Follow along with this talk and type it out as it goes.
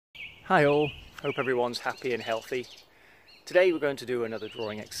Hi all, hope everyone's happy and healthy. Today we're going to do another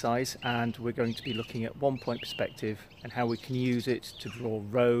drawing exercise and we're going to be looking at one-point perspective and how we can use it to draw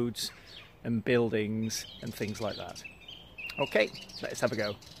roads and buildings and things like that. Okay, let's have a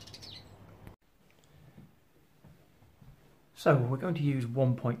go. So we're going to use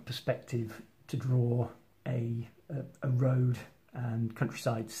one-point perspective to draw a road and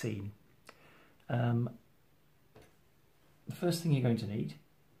countryside scene. The first thing you're going to need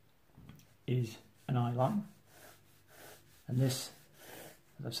is an eye line, and this,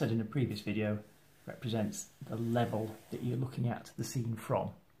 as I've said in a previous video, represents the level that you're looking at the scene from.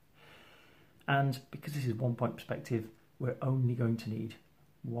 And because this is one point perspective, we're only going to need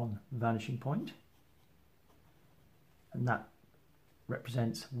one vanishing point, and that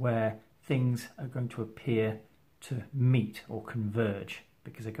represents where things are going to appear to meet or converge,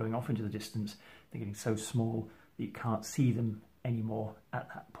 because they're going off into the distance, they're getting so small that you can't see them anymore at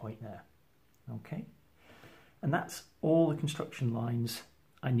that point there. Okay, and that's all the construction lines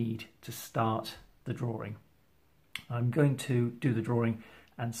I need to start the drawing. I'm going to do the drawing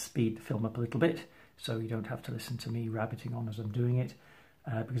and speed the film up a little bit so you don't have to listen to me rabbiting on as I'm doing it,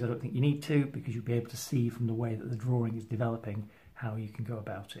 because I don't think you need to, because you'll be able to see from the way that the drawing is developing how you can go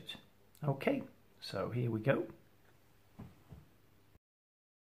about it. Okay, so here we go.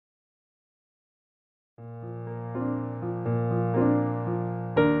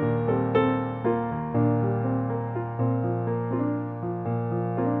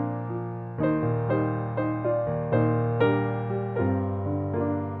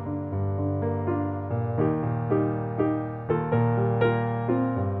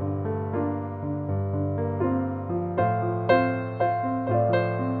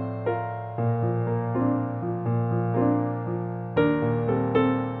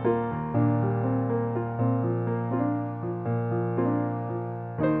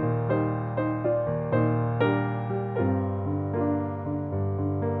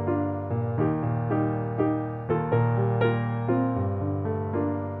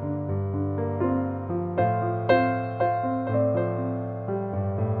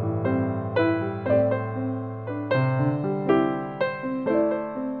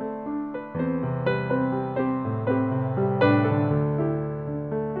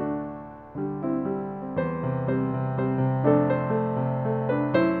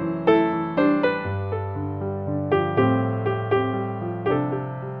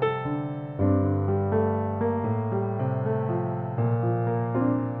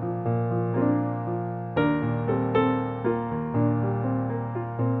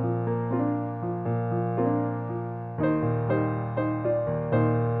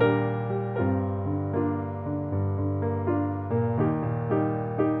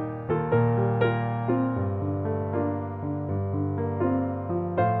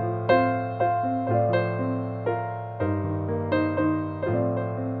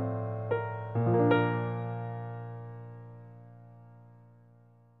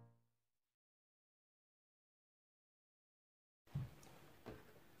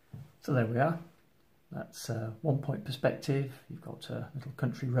 So there we are. That's one point perspective. You've got a little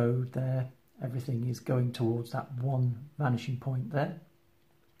country road there. Everything is going towards that one vanishing point there.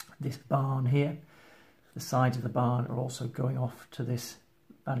 This barn here, the sides of the barn are also going off to this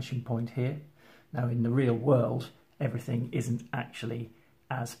vanishing point here. Now in the real world, everything isn't actually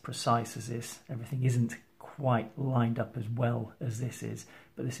as precise as this. Everything isn't quite lined up as well as this is,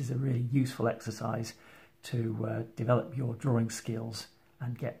 but this is a really useful exercise to develop your drawing skills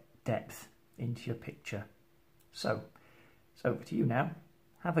and get depth into your picture. So it's over to you now.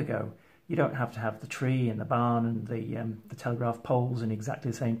 Have a go. You don't have to have the tree and the barn and the telegraph poles in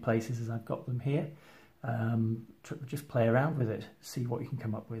exactly the same places as I've got them here. Just play around with it, see what you can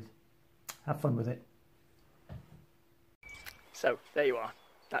come up with. Have fun with it. So there you are.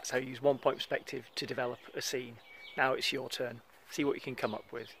 That's how you use one point perspective to develop a scene. Now it's your turn. See what you can come up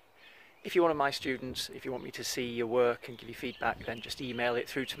with. If you're one of my students, if you want me to see your work and give you feedback, then just email it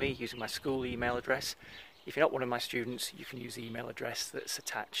through to me using my school email address. If you're not one of my students, you can use the email address that's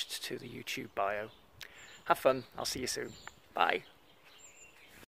attached to the YouTube bio. Have fun. I'll see you soon. Bye.